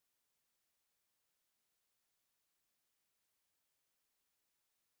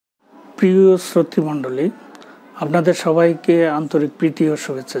প্রিয় শ্রোতৃমণ্ডলী, আপনাদের সবাইকে আন্তরিক প্রীতি ও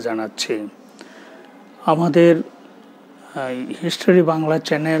শুভেচ্ছা জানাচ্ছি। আমাদের হিস্টোরি বাংলা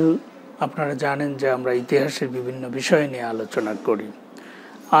চ্যানেল, আপনারা জানেন যে আমরা ইতিহাসের বিভিন্ন বিষয় নিয়ে আলোচনা করি।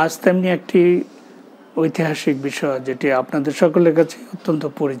 আজ তেমনি একটি ঐতিহাসিক বিষয় যেটি আপনাদের সকলের কাছে অত্যন্ত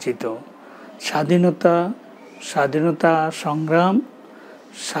পরিচিত, স্বাধীনতা, স্বাধীনতা সংগ্রাম,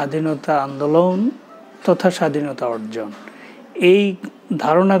 স্বাধীনতা আন্দোলন তথা স্বাধীনতা অর্জন। এই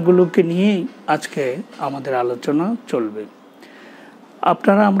ধারণাগুলোকে নিয়েই আজকে আমাদের আলোচনা চলবে।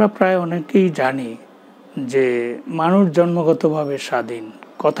 আমরা প্রায় অনেকেই জানি যে মানুষ জন্মগতভাবে স্বাধীন,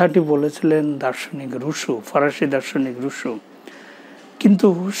 কথাটি বলেছিলেন দার্শনিক রুশো, ফরাসি দার্শনিক রুশো। কিন্তু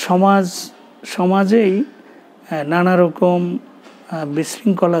সমাজেই নানা রকম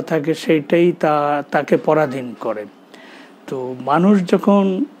বিশৃঙ্খলা থাকে, সেইটাই তাকে পরাধীন করে। তো মানুষ যখন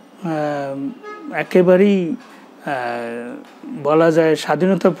একেবারেই বলা যায়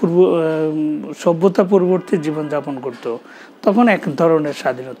সভ্যতা পূর্ববর্তী জীবনযাপন করত, তখন এক ধরনের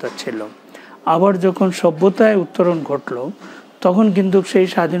স্বাধীনতা ছিল। আবার যখন সভ্যতায় উত্তরণ ঘটল, তখন কিন্তু সেই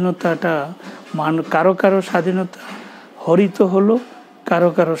স্বাধীনতাটা কারো কারো স্বাধীনতা হরিত হলো, কারো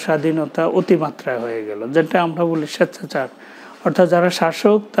কারো স্বাধীনতা অতিমাত্রায় হয়ে গেল, যেটা আমরা বলি স্বেচ্ছাচার। অর্থাৎ যারা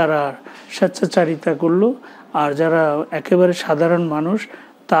শাসক তারা স্বেচ্ছাচারিতা করলো, আর যারা একেবারে সাধারণ মানুষ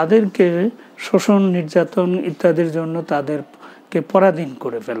তাদেরকে শোষণ, নির্যাতন ইত্যাদির জন্য তাদেরকে পরাধীন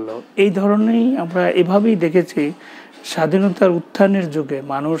করে ফেললো। এই ধরনেরই আমরা এভাবেই দেখেছি স্বাধীনতার উত্থানের যুগে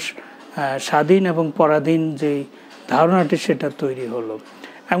মানুষ স্বাধীন এবং পরাধীন যে ধারণাটি সেটা তৈরি হলো।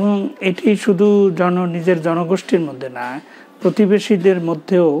 এবং এটি শুধু নিজের জনগোষ্ঠীর মধ্যে না, প্রতিবেশীদের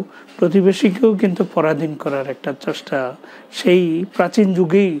মধ্যেও, প্রতিবেশীকেও কিন্তু পরাধীন করার একটা চেষ্টা সেই প্রাচীন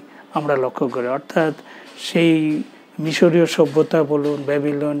যুগেই আমরা লক্ষ্য করি। অর্থাৎ সেই মিশরীয় সভ্যতা বলুন,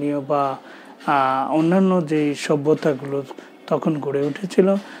 ব্যাবিলনীয় বা অন্যান্য যে সভ্যতাগুলো তখন গড়ে উঠেছিল,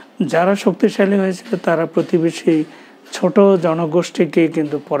 যারা শক্তিশালী হয়েছিল তারা প্রতিবেশী ছোট জনগোষ্ঠীকে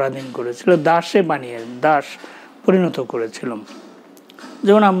কিন্তু পরাধীন করেছিল, দাস পরিণত করেছিল।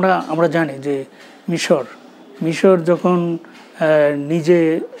 যেমন আমরা জানি যে মিশর যখন নিজে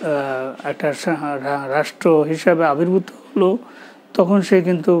একটা রাষ্ট্র হিসাবে আবির্ভূত হলো, তখন সে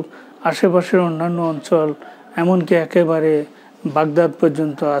কিন্তু আশেপাশের অন্যান্য অঞ্চল, এমনকি একেবারে বাগদাদ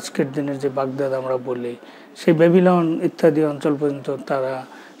পর্যন্ত, আজকের দিনের যে বাগদাদ আমরা বলি, সেই ব্যাবিলন ইত্যাদি অঞ্চল পর্যন্ত তারা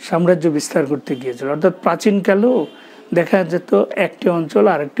সাম্রাজ্য বিস্তার করতে গিয়েছিল। অর্থাৎ প্রাচীনকালেও দেখা যেত একটি অঞ্চল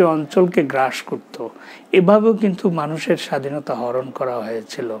আরেকটি অঞ্চলকে গ্রাস করত। এভাবেও কিন্তু মানুষের স্বাধীনতা হরণ করা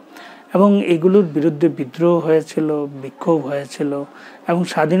হয়েছিল এবং এগুলোর বিরুদ্ধে বিদ্রোহ হয়েছিল, বিক্ষোভ হয়েছিল। এবং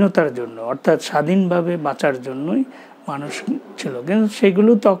স্বাধীনতার জন্য, অর্থাৎ স্বাধীনভাবে বাঁচার জন্যই মানুষ ছিল। কিন্তু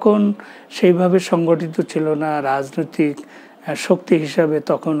সেগুলো তখন সেইভাবে সংগঠিত ছিল না, রাজনৈতিক শক্তি হিসাবে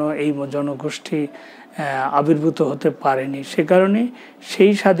তখনও এই জনগোষ্ঠী আবির্ভূত হতে পারেনি। সে কারণে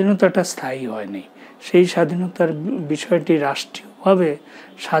সেই স্বাধীনতাটা স্থায়ী হয়নি। সেই স্বাধীনতার বিষয়টি রাষ্ট্রীয়ভাবে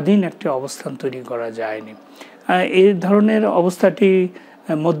স্বাধীন একটি অবস্থান তৈরি করা যায়নি। এই ধরনের অবস্থাটি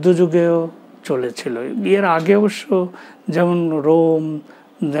মধ্যযুগেও চলেছিল। এর আগে অবশ্য যেমন রোম,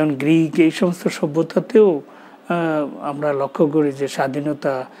 যেমন গ্রিক, এই সমস্ত সভ্যতাতেও আমরা লক্ষ্য করি যে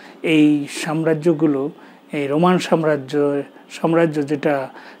স্বাধীনতা, এই সাম্রাজ্যগুলো, এই রোমান সাম্রাজ্য যেটা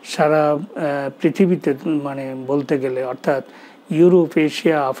সারা পৃথিবীতে বলতে গেলে, অর্থাৎ ইউরোপ,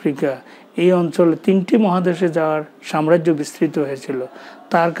 এশিয়া, আফ্রিকা, এই অঞ্চলে 3টি মহাদেশে যাওয়ার সাম্রাজ্য বিস্তৃত হয়েছিল,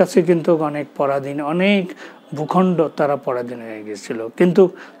 তার কাছে কিন্তু অনেক পরাধীন, অনেক ভূখণ্ড তারা পরাধীন হয়ে গিয়েছিল। কিন্তু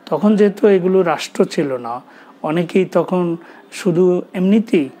তখন যেহেতু এগুলো রাষ্ট্র ছিল না, অনেকেই তখন শুধু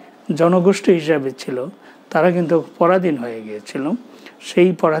এমনিতেই জনগোষ্ঠী হিসাবে ছিল, তারা কিন্তু পরাধীন হয়ে গিয়েছিল। সেই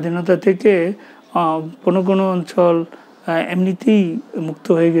পরাধীনতা থেকে কোনো অঞ্চল এমনিতেই মুক্ত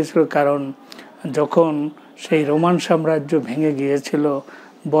হয়ে গিয়েছিল, কারণ যখন সেই রোমান সাম্রাজ্য ভেঙে গিয়েছিল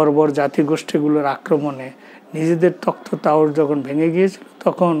বর্বর জাতিগোষ্ঠীগুলোর আক্রমণে, নিজেদের তখ্ত তাওর যখন ভেঙে গিয়েছিল,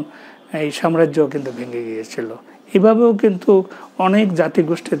 তখন এই সাম্রাজ্য কিন্তু ভেঙে গিয়েছিল। এভাবেও কিন্তু অনেক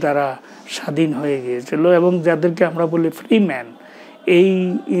জাতিগোষ্ঠী তারা স্বাধীন হয়ে গিয়েছিল এবং যাদেরকে আমরা বলি ফ্রি ম্যান। এই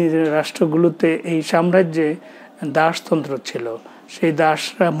রাষ্ট্রগুলোতে, এই সাম্রাজ্যে দাসতন্ত্র ছিল, সেই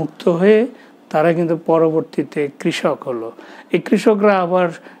দাসরা মুক্ত হয়ে তারা কিন্তু পরবর্তীতে কৃষক হলো। এই কৃষকরা আবার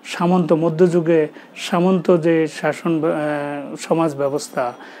মধ্যযুগে সামন্ত যে শাসন সমাজ ব্যবস্থা,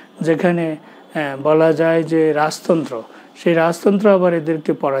 যেখানে বলা যায় যে রাজতন্ত্র, সেই রাজতন্ত্র আবার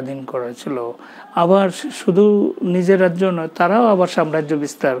এদেরকে পরাধীন করেছিল। আবার শুধু নিজের রাজ্য নয়, তারাও আবার সাম্রাজ্য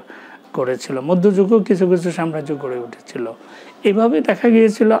বিস্তার করেছিল। মধ্যযুগেও কিছু কিছু সাম্রাজ্য গড়ে উঠেছিল। এভাবে দেখা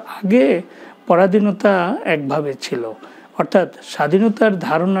গিয়েছিল আগে পরাধীনতা একভাবে ছিল, অর্থাৎ স্বাধীনতার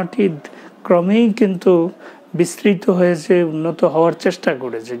ধারণাটি ক্রমেই কিন্তু বিস্তৃত হয়েছে, উন্নত হওয়ার চেষ্টা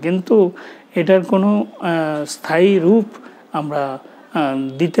করেছে, কিন্তু এটার কোনো স্থায়ী রূপ আমরা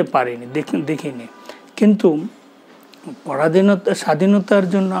দিতে পারিনি, দেখিনি। কিন্তু স্বাধীনতার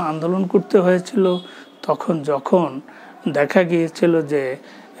জন্য আন্দোলন করতে হয়েছিল তখন যখন দেখা গিয়েছিল যে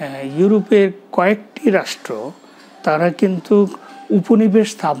ইউরোপের কয়েকটি রাষ্ট্র তারা কিন্তু উপনিবেশ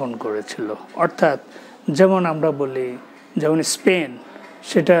স্থাপন করেছিল। অর্থাৎ যেমন আমরা বলি, যেমন স্পেন,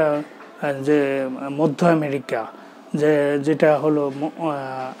 সেটা যে মধ্য আমেরিকা, যেটা হলো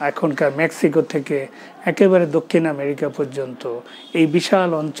এখনকার মেক্সিকো থেকে একেবারে দক্ষিণ আমেরিকা পর্যন্ত এই বিশাল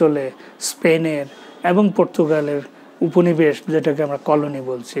অঞ্চলে স্পেনের এবং পর্তুগালের উপনিবেশ, যেটাকে আমরা কলোনি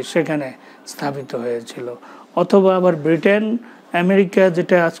বলছি, সেখানে স্থাপিত হয়েছিল। অথবা আবার ব্রিটেন, আমেরিকা,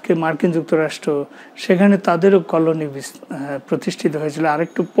 যেটা আজকে মার্কিন যুক্তরাষ্ট্র, সেখানে তাদেরও কলোনি প্রতিষ্ঠিত হয়েছিল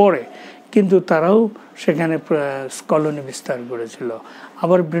আরেকটু পরে, কিন্তু তারাও সেখানে কলোনি বিস্তার করেছিল।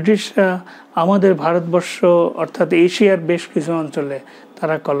 আবার ব্রিটিশরা আমাদের ভারতবর্ষ অর্থাৎ এশিয়ার বেশ কিছু অঞ্চলে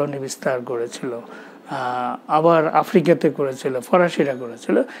তারা কলোনি বিস্তার করেছিল। আবার আফ্রিকাতে করেছিল, ফরাসিরা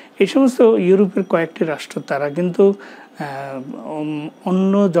করেছিল। এই সমস্ত ইউরোপের কয়েকটি রাষ্ট্র তারা কিন্তু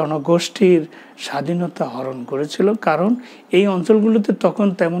অন্য জনগোষ্ঠীর স্বাধীনতা হরণ করেছিল, কারণ এই অঞ্চলগুলোতে তখন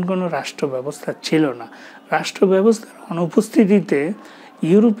তেমন কোনো রাষ্ট্র ব্যবস্থা ছিল না। রাষ্ট্র ব্যবস্থার অনুপস্থিতিতে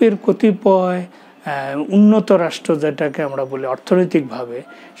ইউরোপের কতিপয় উন্নত রাষ্ট্র, যেটাকে আমরা বলি অর্থনৈতিকভাবে,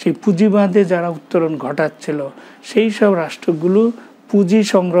 সেই পুঁজিবাদে যারা উত্তরণ ঘটাচ্ছিল, সেই সব রাষ্ট্রগুলো পুঁজি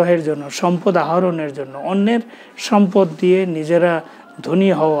সংগ্রহের জন্য, সম্পদ আহরণের জন্য, অন্যের সম্পদ দিয়ে নিজেরা ধনী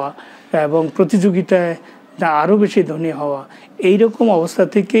হওয়া এবং প্রতিযোগিতায় আরও বেশি ধনী হওয়া, এইরকম অবস্থা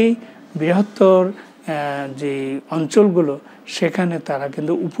থেকেই বৃহত্তর যে অঞ্চলগুলো, সেখানে তারা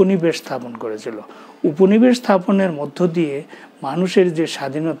কিন্তু উপনিবেশ স্থাপন করেছিল। উপনিবেশ স্থাপনের মধ্য দিয়ে মানুষের যে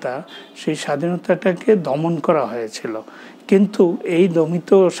স্বাধীনতা, সেই স্বাধীনতাটাকে দমন করা হয়েছিল। কিন্তু এই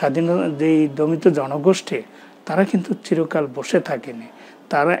দমিত জনগোষ্ঠী তারা কিন্তু চিরকাল বসে থাকেনি।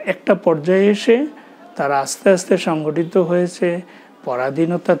 তারা একটা পর্যায়ে এসে তারা আস্তে আস্তে সংগঠিত হয়েছে,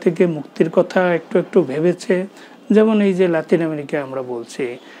 পরাধীনতা থেকে মুক্তির কথা একটু একটু ভেবেছে। যেমন এই যে লাতিন আমেরিকায় আমরা বলছি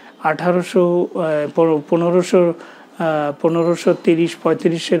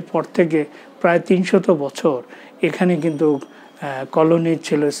 1530-35 পর থেকে প্রায় 300 বছর এখানে কিন্তু কলোনি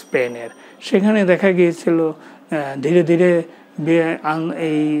ছিল স্পেনের। সেখানে দেখা গিয়েছিল ধীরে ধীরে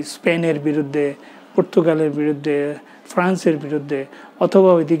এই স্পেনের বিরুদ্ধে, পর্তুগালের বিরুদ্ধে, ফ্রান্সের বিরুদ্ধে, অথবা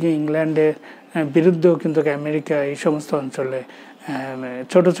ওইদিকে ইংল্যান্ডের বিরুদ্ধেও কিন্তু আমেরিকা এই সমস্ত অঞ্চলে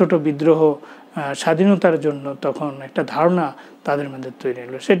ছোট ছোট বিদ্রোহ, স্বাধীনতার জন্য তখন একটা ধারণা তাদের মধ্যে তৈরি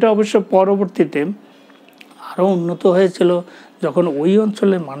হলো। সেটা অবশ্য পরবর্তীতে আরও উন্নত হয়েছিল যখন ওই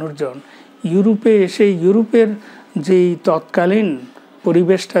অঞ্চলের মানুষজন ইউরোপে এসে ইউরোপের যেই তৎকালীন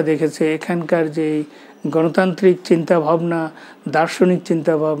পরিবেশটা দেখেছে, এখানকার যেই গণতান্ত্রিক চিন্তাভাবনা, দার্শনিক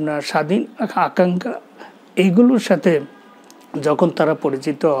চিন্তাভাবনা, স্বাধীন আকাঙ্ক্ষা, এইগুলোর সাথে যখন তারা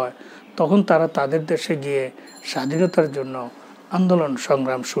পরিচিত হয়, তখন তারা তাদের দেশে গিয়ে স্বাধীনতার জন্য আন্দোলন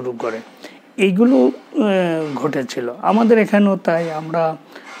সংগ্রাম শুরু করে। এইগুলো ঘটেছিল আমাদের এখানেও। তাই আমরা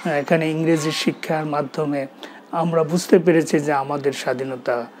এখানে ইংরেজি শিক্ষার মাধ্যমে আমরা বুঝতে পেরেছি যে আমাদের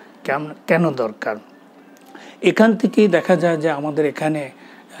স্বাধীনতা কেন দরকার। এখান থেকেই দেখা যায় যে আমাদের এখানে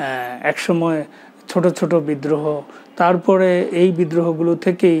একসময় ছোট ছোট বিদ্রোহ, তারপরে এই বিদ্রোহগুলো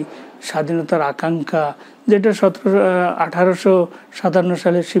থেকেই স্বাধীনতার আকাঙ্ক্ষা, যেটা 1857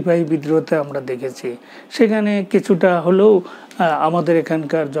 সালের সিপাহী বিদ্রোহতে আমরা দেখেছি, সেখানে কিছুটা হলেও আমাদের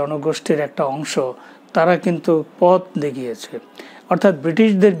এখানকার জনগোষ্ঠীর একটা অংশ তারা কিন্তু পথ দেখিয়েছে। অর্থাৎ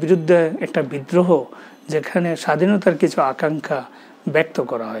ব্রিটিশদের বিরুদ্ধে একটা বিদ্রোহ, যেখানে স্বাধীনতার কিছু আকাঙ্ক্ষা ব্যক্ত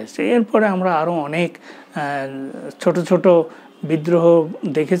করা হয়েছে। এরপরে আমরা আরও অনেক ছোট ছোট বিদ্রোহ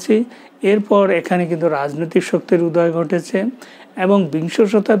দেখেছি। এরপর এখানে কিন্তু রাজনৈতিক শক্তির উদয় ঘটেছে এবং বিংশ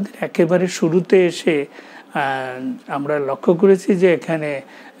শতাব্দীর একেবারে শুরুতে এসে আমরা লক্ষ্য করেছি যে এখানে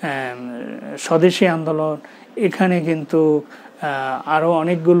স্বদেশী আন্দোলন, এখানে কিন্তু আরও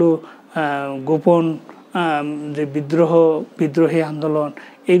অনেকগুলো গোপন যে বিদ্রোহী আন্দোলন,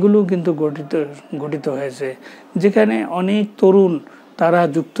 এগুলো কিন্তু গঠিত হয়েছে, যেখানে অনেক তরুণ তারা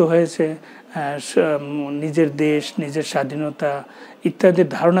যুক্ত হয়েছে। নিজের দেশ, নিজের স্বাধীনতা ইত্যাদির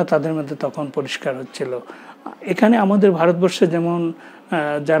ধারণা তাদের মধ্যে তখন পরিষ্কার হচ্ছিল। এখানে আমাদের ভারতবর্ষে যেমন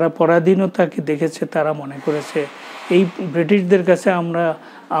যারা পরাধীনতাকে দেখেছে, তারা মনে করেছে এই ব্রিটিশদের কাছে আমরা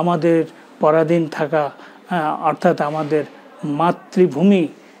আমাদের পরাধীন থাকা, অর্থাৎ আমাদের মাতৃভূমি,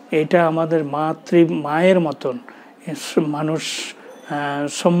 এটা আমাদের মায়ের মতন মানুষ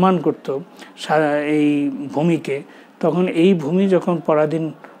সম্মান করত এই ভূমিকে। তখন এই ভূমি যখন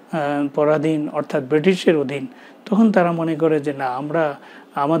পরাধীন অর্থাৎ ব্রিটিশের অধীন, তখন তারা মনে করে যে না, আমরা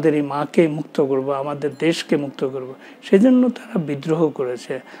আমাদের এই মাকে মুক্ত করব, আমাদের দেশকে মুক্ত করব। সেজন্য তারা বিদ্রোহ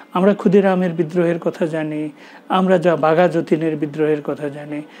করেছে। আমরা ক্ষুদিরামের বিদ্রোহের কথা জানি, আমরা বাঘা যতীনের বিদ্রোহের কথা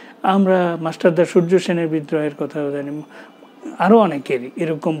জানি, আমরা মাস্টারদা সূর্য সেনের বিদ্রোহের কথা জানি। আরও অনেকেরই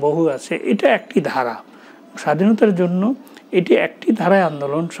এরকম বহু আছে। এটা একটি ধারা, স্বাধীনতার জন্য এটি একটি ধারায়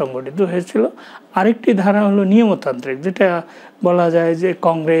আন্দোলন সংগঠিত হয়েছিল। আরেকটি ধারা হলো নিয়মতান্ত্রিক, যেটা বলা যায় যে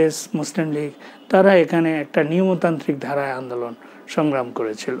কংগ্রেস, মুসলিম লীগ তারা এখানে একটা নিয়মতান্ত্রিক ধারায় আন্দোলন সংগ্রাম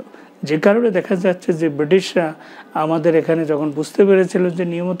করেছিল। যে কারণে দেখা যাচ্ছে যে ব্রিটিশরা আমাদের এখানে যখন বুঝতে পেরেছিল যে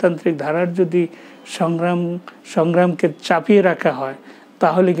নিয়মতান্ত্রিক ধারার যদি সংগ্রামকে চাপিয়ে রাখা হয়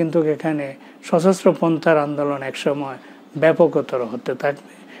তাহলে কিন্তু এখানে সশস্ত্র পন্থার আন্দোলন একসময় ব্যাপকতর হতে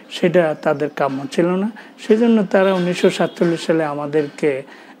থাকবে, সেটা তাদের কাম্য ছিল না। সেজন্য তারা 1947 সালে আমাদেরকে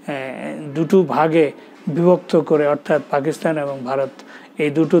দুটো ভাগে বিভক্ত করে, অর্থাৎ পাকিস্তান এবং ভারত এই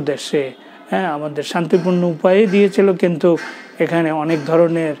দুটো দেশে আমাদের শান্তিপূর্ণ উপায়ে দিয়েছিল। কিন্তু এখানে অনেক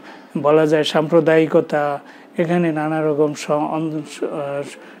ধরনের বলা যায় সাম্প্রদায়িকতা, এখানে নানা রকম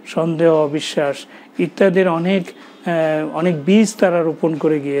সন্দেহ, অবিশ্বাস ইত্যাদির অনেক বীজ তারা রোপণ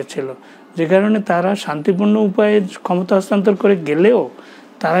করে গিয়েছিল। যে কারণে তারা শান্তিপূর্ণ উপায়ে ক্ষমতা হস্তান্তর করে গেলেও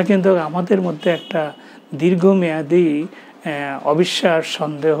তারা কিন্তু আমাদের মধ্যে একটা দীর্ঘমেয়াদী অবিশ্বাস,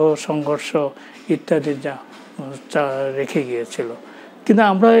 সন্দেহ, সংঘর্ষ ইত্যাদি যা রেখে গিয়েছিল। কিন্তু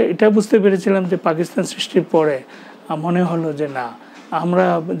আমরা এটা বুঝতে পেরেছিলাম যে পাকিস্তান সৃষ্টির পরে মনে হলো যে না, আমরা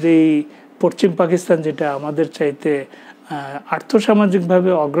যেই পশ্চিম পাকিস্তান যেটা আমাদের চাইতে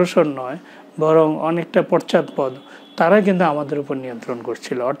আর্থসামাজিকভাবে অগ্রসর নয় বরং অনেকটা পশ্চাৎপদ, তারা কিন্তু আমাদের উপর নিয়ন্ত্রণ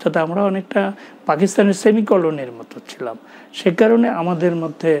করছিল। অর্থাৎ আমরা অনেকটা পাকিস্তানের সেমিকলোনির মতো ছিলাম। সে কারণে আমাদের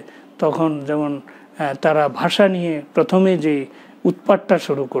মধ্যে তখন যেমন তারা ভাষা নিয়ে প্রথমে যে উৎপাতটা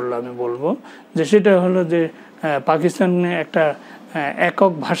শুরু করলো, আমি বলবো যে সেটা হলো যে পাকিস্তানে একটা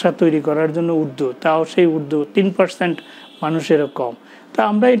একক ভাষা তৈরি করার জন্য উর্দু, তাও সেই উর্দু 3% মানুষেরও কম। তা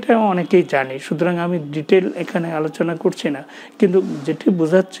আমরা এটা অনেকেই জানি, সুতরাং আমি ডিটেল এখানে আলোচনা করছি না। কিন্তু যেটি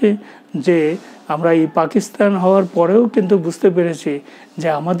বোঝাচ্ছে যে আমরা এই পাকিস্তান হওয়ার পরেও কিন্তু বুঝতে পেরেছি যে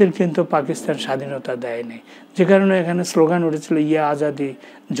আমাদের কিন্তু পাকিস্তান স্বাধীনতা দেয়নি। যে কারণে এখানে স্লোগান উঠেছিল ইয়ে আজাদি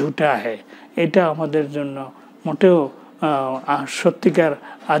ঝুটা হ্যায়, এটা আমাদের জন্য মোটেও সত্যিকার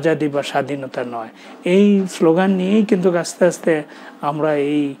আজাদি বা স্বাধীনতা নয়। এই স্লোগান নিয়েই কিন্তু আস্তে আস্তে আমরা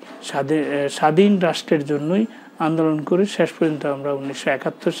এই স্বাধীন রাষ্ট্রের জন্যই আন্দোলন করে শেষ পর্যন্ত আমরা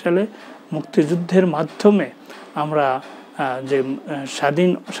 1971 সালে মুক্তিযুদ্ধের মাধ্যমে আমরা যে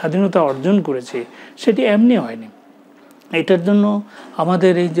স্বাধীনতা অর্জন করেছি সেটি এমনি হয়নি। এটার জন্য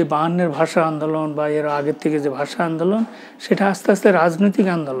আমাদের এই যে 52-এর ভাষা আন্দোলন বা এর আগের থেকে যে ভাষা আন্দোলন, সেটা আস্তে আস্তে রাজনৈতিক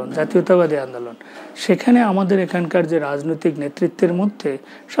আন্দোলন, জাতীয়তাবাদী আন্দোলন। সেখানে আমাদের এখানকার যে রাজনৈতিক নেতৃত্বের মধ্যে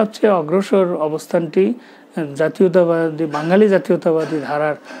সবচেয়ে অগ্রসর অবস্থানটি জাতীয়তাবাদী, বাঙালি জাতীয়তাবাদী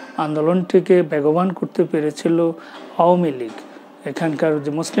ধারার আন্দোলনটিকে বেগবান করতে পেরেছিল আওয়ামী লীগ। এখানকার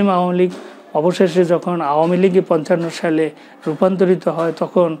যে মুসলিম আওয়ামী লীগ অবশেষে যখন আওয়ামী লীগে 55 সালে রূপান্তরিত হয়,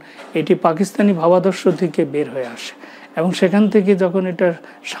 তখন এটি পাকিস্তানি ভাবাদর্শ থেকে বের হয়ে আসে এবং সেখান থেকে যখন এটা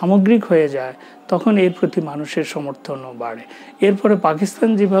সামগ্রিক হয়ে যায় তখন এর প্রতি মানুষের সমর্থনও বাড়ে। এরপরে পাকিস্তান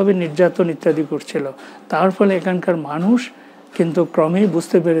যেভাবে নির্যাতন ইত্যাদি করছিল, তার ফলে এখানকার মানুষ কিন্তু ক্রমেই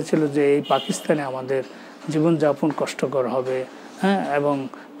বুঝতে পেরেছিল যে এই পাকিস্তানে আমাদের জীবনযাপন কষ্টকর হবে। এবং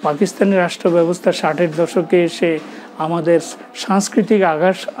পাকিস্তানি রাষ্ট্র ব্যবস্থা 60-এর দশকে এসে আমাদের সাংস্কৃতিক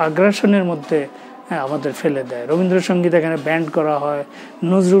আগ্রাসনের মধ্যে আমাদের ফেলে দেয়। রবীন্দ্রসঙ্গীত এখানে ব্যান্ড করা হয়,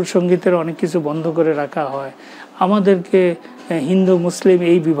 নজরুল সঙ্গীতের অনেক কিছু বন্ধ করে রাখা হয়। আমাদেরকে হিন্দু মুসলিম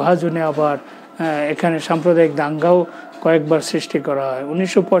এই বিভাজনে আবার এখানে সাম্প্রদায়িক দাঙ্গাও কয়েকবার সৃষ্টি করা হয়।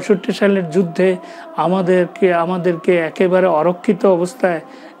 1965 সালের যুদ্ধে আমাদেরকে একেবারে অরক্ষিত অবস্থায়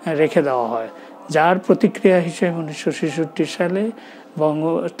রেখে দেওয়া হয়, যার প্রতিক্রিয়া হিসেবে 1966 সালে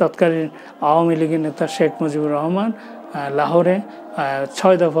তৎকালীন আওয়ামী লীগের নেতা শেখ মুজিবুর রহমান লাহোরে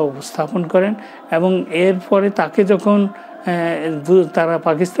 6 দফা উপস্থাপন করেন। এবং এরপরে তাকে যখন তারা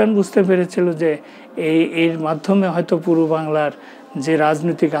পাকিস্তান বুঝতে পেরেছিল যে এর মাধ্যমে হয়তো পূর্ব বাংলার যে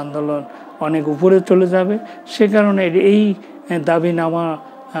রাজনৈতিক আন্দোলন অনেক উপরে চলে যাবে, সে কারণে এই দাবিনামা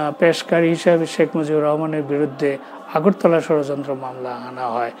পেশকারী হিসাবে শেখ মুজিবুর রহমানের বিরুদ্ধে আগরতলা ষড়যন্ত্র মামলা আনা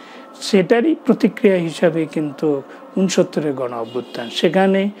হয়। সেটারই প্রতিক্রিয়া হিসাবে কিন্তু 69-এর গণ অভ্যুত্থান।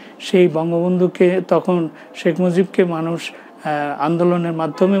 সেখানে সেই বঙ্গবন্ধুকে, তখন শেখ মুজিবকে মানুষ আন্দোলনের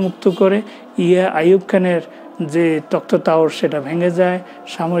মাধ্যমে মুক্ত করে আইয়ুব খানের যে তখ্ততাওর সেটা ভেঙে যায়,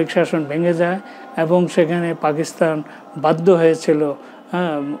 সামরিক শাসন ভেঙে যায় এবং সেখানে পাকিস্তান বাধ্য হয়েছিল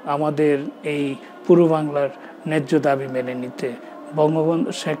আমাদের এই পূর্ব বাংলার ন্যায্য দাবি মেনে নিতে।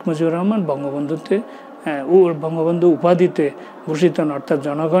 শেখ মুজিবুর রহমান বঙ্গবন্ধু উপাধিতে ভূষিত, অর্থাৎ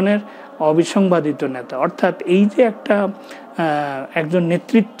জনগণের অবিসংবাদিত নেতা। অর্থাৎ এই যে একজন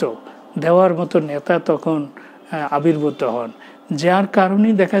নেতৃত্ব দেওয়ার মতো নেতা তখন আবির্ভূত হন, যার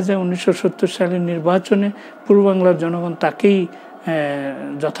কারণেই দেখা যায় 1970 সালের নির্বাচনে পূর্ব বাংলার জনগণ তাকেই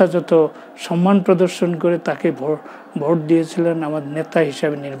যথাযথ সম্মান প্রদর্শন করে তাকে ভোট দিয়েছিলেন, আমাদের নেতা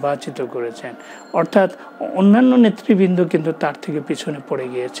হিসাবে নির্বাচিত করেছেন। অর্থাৎ অন্যান্য নেতৃবৃন্দ কিন্তু তার থেকে পিছনে পড়ে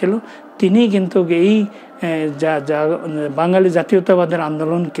গিয়েছিল। তিনি কিন্তু এই যা বাঙালি জাতীয়তাবাদের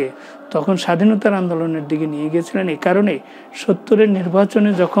আন্দোলনকে তখন স্বাধীনতার আন্দোলনের দিকে নিয়ে গিয়েছিলেন। এই কারণে 70-এর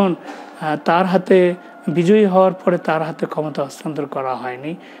নির্বাচনে যখন তার হাতে বিজয়ী হওয়ার পরে তার হাতে ক্ষমতা হস্তান্তর করা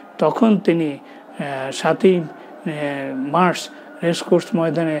হয়নি, তখন তিনি 7ই মার্চ রেসকোর্স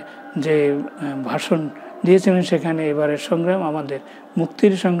ময়দানে যে ভাষণ দিয়েছিলেন, সেখানে এবারের সংগ্রাম আমাদের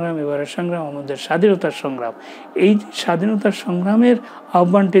মুক্তির সংগ্রাম, এবারের সংগ্রাম আমাদের স্বাধীনতার সংগ্রাম, এই স্বাধীনতার সংগ্রামের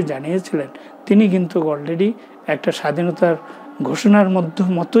আহ্বানটি জানিয়েছিলেন। তিনি কিন্তু অলরেডি একটা স্বাধীনতার ঘোষণার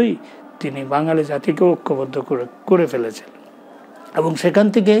মতোই তিনি বাঙালি জাতিকে ঐক্যবদ্ধ করে ফেলেছেন। এবং সেখান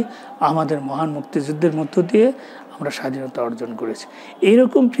থেকে আমাদের মহান মুক্তিযুদ্ধের মধ্য দিয়ে আমরা স্বাধীনতা অর্জন করেছি।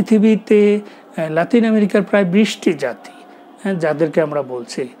 এইরকম পৃথিবীতে লাতিন আমেরিকার প্রায় 20টি জাতি, যাদেরকে আমরা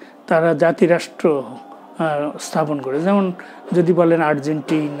বলছি তারা জাতিরাষ্ট্র স্থাপন করে, যেমন যদি বলেন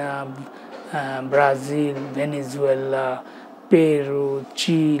Argentina, Brazil, Venezuela, Peru,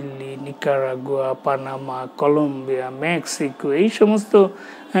 chilli, Nicaragua, Panama, Colombia, Mexico, এই সমস্ত,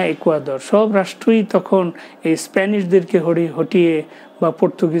 ইকুয়াদর, সব রাষ্ট্রই তখন এই স্প্যানিশদেরকে হটিয়ে বা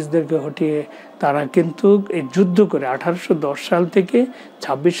পর্তুগিজদেরকে হটিয়ে তারা কিন্তু এই যুদ্ধ করে 1810 সাল থেকে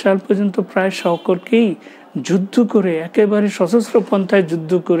 26 সাল পর্যন্ত প্রায় সকলকেই যুদ্ধ করে, একেবারে সশস্ত্র পন্থায়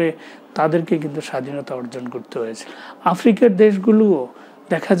যুদ্ধ করে তাদেরকে কিন্তু স্বাধীনতা অর্জন করতে হয়েছে। আফ্রিকার দেশগুলোও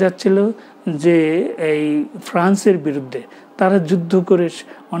দেখা যাচ্ছিল যে এই ফ্রান্সের বিরুদ্ধে তারা যুদ্ধ করে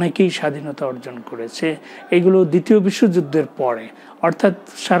অনেকেই স্বাধীনতা অর্জন করেছে। এগুলো দ্বিতীয় বিশ্বযুদ্ধের পরে, অর্থাৎ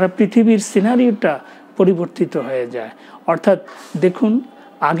সারা পৃথিবীর সিনারিওটা পরিবর্তিত হয়ে যায়। অর্থাৎ দেখুন,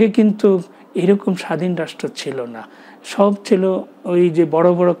 আগে কিন্তু এরকম স্বাধীন রাষ্ট্র ছিল না, সব ছিল ওই যে বড়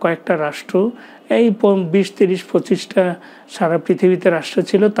বড় কয়েকটা রাষ্ট্র, এই 20, 30, 25টা সারা পৃথিবীতে রাষ্ট্র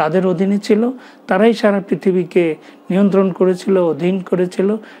ছিল, তাদের অধীনে ছিল, তারাই সারা পৃথিবীকে নিয়ন্ত্রণ করেছিল, অধীন করেছিল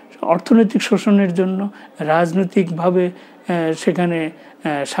অর্থনৈতিক শোষণের জন্য, রাজনৈতিকভাবে সেখানে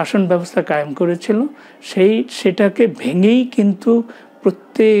শাসন ব্যবস্থা কায়েম করেছিল। সেটাকে ভেঙেই কিন্তু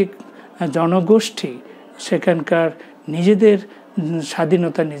প্রত্যেক জনগোষ্ঠী সেখানকার নিজেদের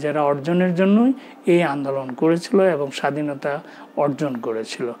স্বাধীনতা নিজেরা অর্জনের জন্যই এই আন্দোলন করেছিল এবং স্বাধীনতা অর্জন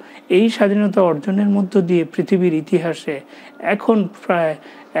করেছিল। এই স্বাধীনতা অর্জনের মধ্য দিয়ে পৃথিবীর ইতিহাসে এখন প্রায়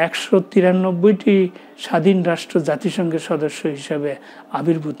 193টি স্বাধীন রাষ্ট্র জাতিসংঘের সদস্য হিসাবে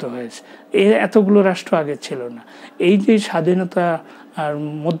আবির্ভূত হয়েছে। এতগুলো রাষ্ট্র আগে ছিল না। এই যে স্বাধীনতা আর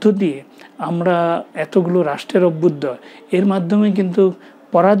মধ্য দিয়ে আমরা এতগুলো রাষ্ট্রের অভ্যুদয়, এর মাধ্যমে কিন্তু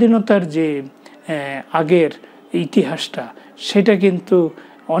পরাধীনতার যে আগের ইতিহাসটা, সেটা কিন্তু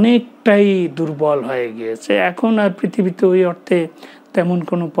অনেকটাই দুর্বল হয়ে গিয়েছে। এখন আর পৃথিবীতে ওই অর্থে তেমন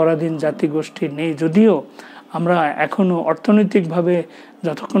কোনো পরাধীন জাতিগোষ্ঠী নেই, যদিও আমরা এখনও অর্থনৈতিকভাবে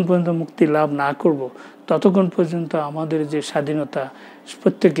যতক্ষণ পর্যন্ত মুক্তি লাভ না করব, ততক্ষণ পর্যন্ত আমাদের যে স্বাধীনতা,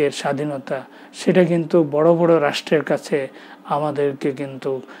 প্রত্যেকের স্বাধীনতা, সেটা কিন্তু বড় বড় রাষ্ট্রের কাছে আমাদেরকে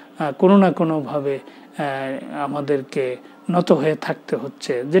কিন্তু কোনো না কোনোভাবে আমাদেরকে নত হয়ে থাকতে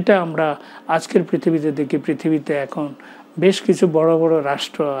হচ্ছে, যেটা আমরা আজকের পৃথিবীতে দেখি। পৃথিবীতে এখন বেশ কিছু বড় বড়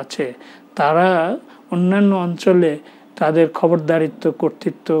রাষ্ট্র আছে, তারা অন্যান্য অঞ্চলে তাদের খবরদারিত্ব,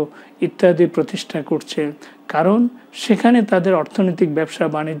 কর্তৃত্ব ইত্যাদি প্রতিষ্ঠা করছে, কারণ সেখানে তাদের অর্থনৈতিক ব্যবসা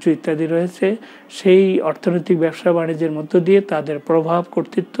বাণিজ্য ইত্যাদি রয়েছে। সেই অর্থনৈতিক ব্যবসা বাণিজ্যের মধ্য দিয়ে তাদের প্রভাব,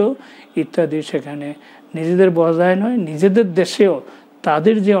 কর্তৃত্ব ইত্যাদি সেখানে নিজেদের বজায় নয়, নিজেদের দেশেও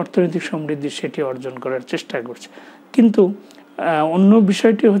তাদের যে অর্থনৈতিক সমৃদ্ধি সেটি অর্জন করার চেষ্টা করছে। কিন্তু অন্য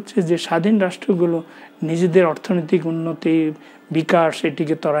বিষয়টি হচ্ছে যে স্বাধীন রাষ্ট্রগুলো নিজেদের অর্থনৈতিক উন্নতি, বিকাশ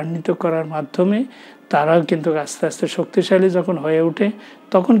এটিকে ত্বরান্বিত করার মাধ্যমে তারাও কিন্তু আস্তে আস্তে শক্তিশালী যখন হয়ে ওঠে,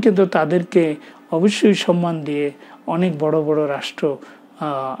 তখন কিন্তু তাদেরকে অবশ্যই সম্মান দিয়ে অনেক বড় বড় রাষ্ট্র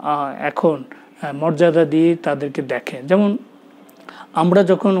এখন মর্যাদা দিয়ে তাদেরকে দেখে। যেমন আমরা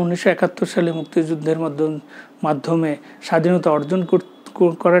যখন 1971 সালে মুক্তিযুদ্ধের মাধ্যমে স্বাধীনতা অর্জন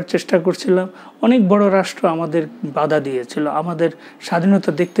করার চেষ্টা করছিলাম, অনেক বড় রাষ্ট্র আমাদের বাধা দিয়েছিল, আমাদের স্বাধীনতা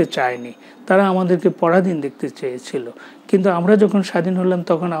দেখতে চায়নি, তারা আমাদেরকে পরাধীন দেখতে চেয়েছিল। কিন্তু আমরা যখন স্বাধীন হলাম,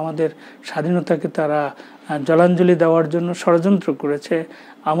 তখন আমাদের স্বাধীনতাকে তারা জলাঞ্জলি দেওয়ার জন্য ষড়যন্ত্র করেছে,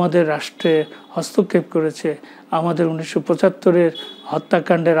 আমাদের রাষ্ট্রে হস্তক্ষেপ করেছে। আমাদের 1975-এর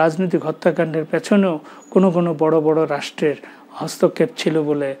হত্যাকাণ্ডের, রাজনৈতিক হত্যাকাণ্ডের পেছনেও কোনো কোনো বড় বড় রাষ্ট্রের হস্তক্ষেপ ছিল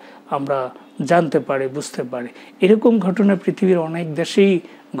বলে আমরা জানতে পারি, বুঝতে পারি। এরকম ঘটনা পৃথিবীর অনেক দেশেই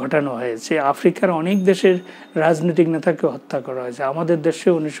ঘটানো হয়েছে। আফ্রিকার অনেক দেশের রাজনৈতিক নেতাকে হত্যা করা হয়েছে। আমাদের দেশে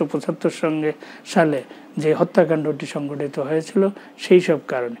 1975 সালে যে হত্যাকাণ্ডটি সংঘটিত হয়েছিল, সেই সব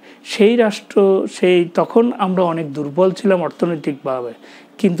কারণে সেই রাষ্ট্র, তখন আমরা অনেক দুর্বল ছিলাম অর্থনৈতিকভাবে,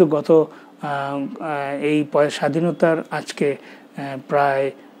 কিন্তু গত এই স্বাধীনতার আজকে প্রায়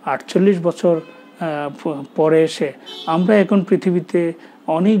 48 বছর পরে এসে আমরা এখন পৃথিবীতে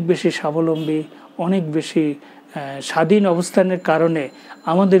অনেক বেশি স্বাবলম্বী, অনেক বেশি স্বাধীন অবস্থানের কারণে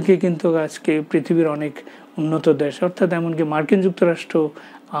আমাদেরকে কিন্তু আজকে পৃথিবীর অনেক উন্নত দেশ, অর্থাৎ এমনকি মার্কিন যুক্তরাষ্ট্র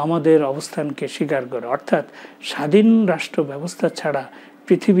আমাদের অবস্থানকে স্বীকার করে। অর্থাৎ স্বাধীন রাষ্ট্র ব্যবস্থা ছাড়া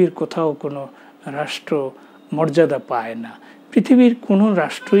পৃথিবীর কোথাও কোনো রাষ্ট্র মর্যাদা পায় না। পৃথিবীর কোনো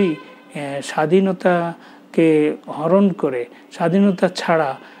রাষ্ট্রই স্বাধীনতাকে হরণ করে, স্বাধীনতা ছাড়া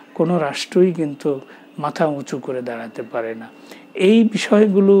কোনো রাষ্ট্রই কিন্তু মাথা উঁচু করে দাঁড়াতে পারে না। এই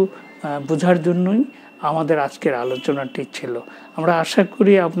বিষয়গুলো বোঝার জন্যই আমাদের আজকের আলোচনাটি ছিল। আমরা আশা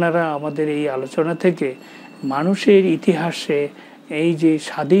করি আপনারা আমাদের এই আলোচনা থেকে মানুষের ইতিহাসে এই যে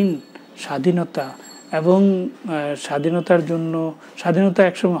স্বাধীনতা এবং স্বাধীনতা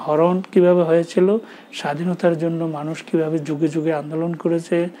একসময় হরণ কিভাবে হয়েছিল, স্বাধীনতার জন্য মানুষ কিভাবে যুগে যুগে আন্দোলন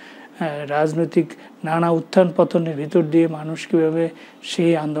করেছে, রাজনৈতিক নানা উত্থান পতনের ভিতর দিয়ে মানুষ কিভাবে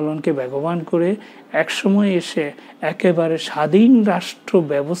সেই আন্দোলনকে বেগবান করে একসময় এসে একেবারে স্বাধীন রাষ্ট্র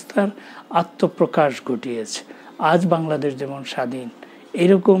ব্যবস্থার আত্মপ্রকাশ ঘটিয়েছে। আজ বাংলাদেশ যেমন স্বাধীন,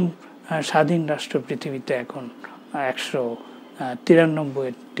 এরকম স্বাধীন রাষ্ট্র পৃথিবীতে এখন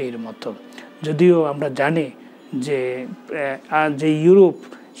 193টির মতো। যদিও আমরা জানি যে ইউরোপ,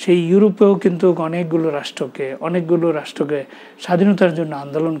 সেই ইউরোপেও কিন্তু অনেকগুলো রাষ্ট্রকে স্বাধীনতার জন্য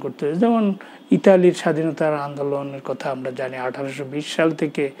আন্দোলন করতে হয়েছে। যেমন ইতালির স্বাধীনতার আন্দোলনের কথা আমরা জানি, 1820 সাল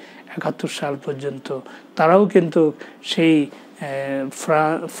থেকে 71 সাল পর্যন্ত তারাও কিন্তু সেই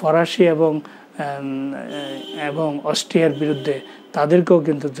ফরাসি এবং অস্ট্রিয়ার বিরুদ্ধে তাদেরকেও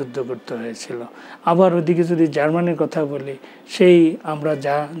কিন্তু যুদ্ধ করতে হয়েছিল। আবার ওদিকে যদি জার্মানির কথা বলি, সেই আমরা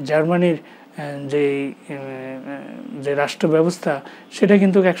জার্মানির যে রাষ্ট্র ব্যবস্থা সেটা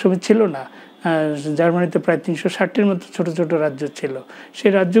কিন্তু একসময় ছিল না। জার্মানিতে প্রায় 360টির মতো ছোট ছোট রাজ্য ছিল।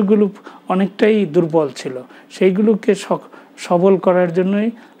 সেই রাজ্যগুলো অনেকটাই দুর্বল ছিল। সেইগুলোকে সবল করার জন্যই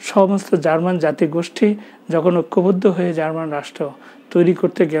সমস্ত জার্মান জাতিগোষ্ঠী যখন ঐক্যবদ্ধ হয়ে জার্মান রাষ্ট্র তৈরি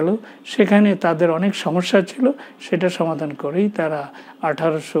করতে গেল, সেখানে তাদের অনেক সমস্যা ছিল। সেটা সমাধান করেই তারা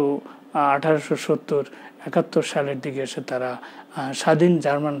 1870-71 সালের দিকে এসে তারা স্বাধীন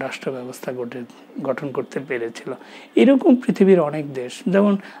জার্মান রাষ্ট্র ব্যবস্থা গঠন করতে পেরেছিল। এরকম পৃথিবীর অনেক দেশ,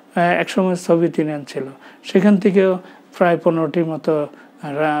 যেমন একসময় সোভিয়েত ইউনিয়ন ছিল, সেখান থেকেও প্রায় 15টির মতো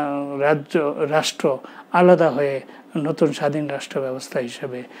রাষ্ট্র আলাদা হয়ে নতুন স্বাধীন রাষ্ট্র ব্যবস্থা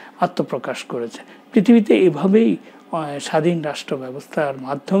হিসেবে আত্মপ্রকাশ করেছে। পৃথিবীতে এভাবেই স্বাধীন রাষ্ট্র ব্যবস্থার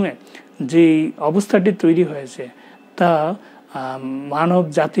মাধ্যমে যে অবস্থাটি তৈরি হয়েছে তা মানব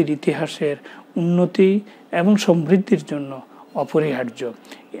জাতির ইতিহাসের উন্নতি এবং সমৃদ্ধির জন্য অপরিহার্য।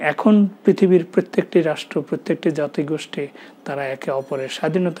 এখন পৃথিবীর প্রত্যেকটি রাষ্ট্র, প্রত্যেকটি জাতিগোষ্ঠী তারা একে অপরের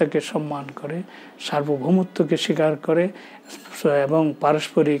স্বাধীনতাকে সম্মান করে, সার্বভৌমত্বকে স্বীকার করে এবং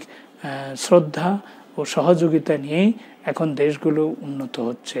পারস্পরিক শ্রদ্ধা ও সহযোগিতা নিয়েই এখন দেশগুলো উন্নত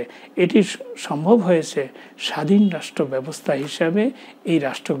হচ্ছে। এটি সম্ভব হয়েছে স্বাধীন রাষ্ট্র ব্যবস্থা হিসাবে এই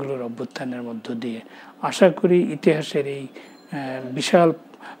রাষ্ট্রগুলোর অভ্যুত্থানের মধ্য দিয়ে। আশা করি ইতিহাসের এই বিশাল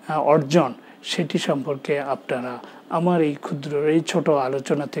অর্জন সেটি সম্পর্কে আপনারা আমার এই ছোট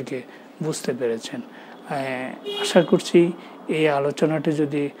আলোচনা থেকে বুঝতে পেরেছেন। আশা করছি এই আলোচনাটি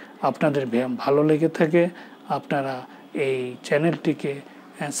যদি আপনাদের ভালো লেগে থাকে, আপনারা এই চ্যানেলটিকে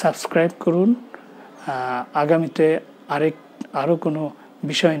সাবস্ক্রাইব করুন। আগামীতে আরও কোনো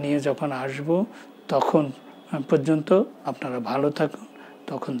বিষয় নিয়ে যখন আসব তখন পর্যন্ত আপনারা ভালো থাকুন।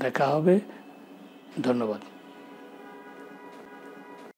 তখন দেখা হবে। ধন্যবাদ।